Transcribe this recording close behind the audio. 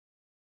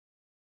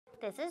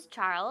This is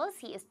Charles.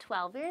 He is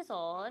 12 years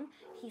old.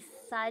 He's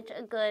such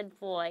a good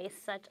boy,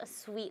 such a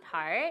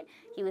sweetheart.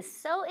 He was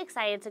so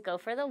excited to go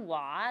for the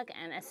walk,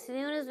 and as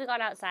soon as we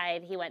got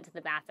outside, he went to the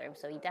bathroom.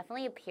 So he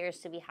definitely appears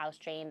to be house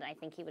trained. I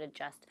think he would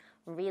adjust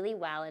really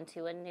well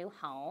into a new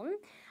home.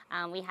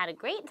 We had a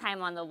great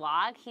time on the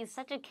walk. He's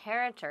such a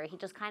character. He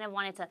just kind of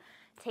wanted to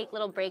take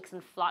little breaks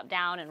and flop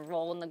down and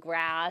roll in the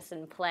grass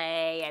and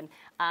play,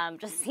 and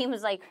just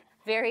seems like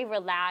very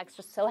relaxed,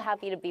 just so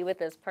happy to be with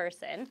this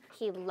person.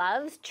 He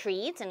loves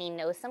treats and he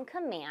knows some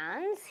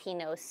commands. He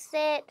knows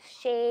sit,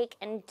 shake,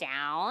 and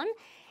down.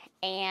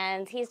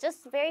 And he's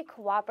just very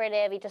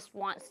cooperative. He just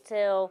wants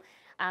to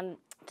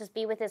just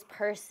be with this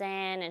person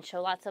and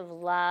show lots of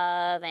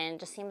love, and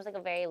just seems like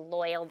a very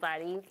loyal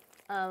buddy.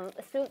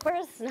 Super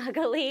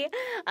snuggly.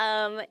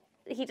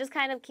 He just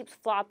kind of keeps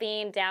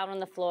flopping down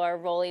on the floor,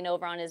 rolling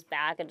over on his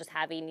back, and just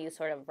having you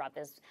sort of rub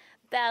his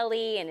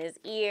belly and his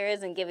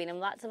ears and giving him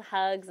lots of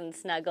hugs and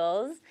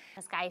snuggles.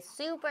 This guy's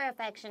super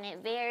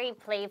affectionate, very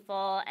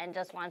playful, and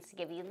just wants to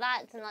give you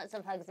lots and lots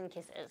of hugs and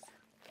kisses.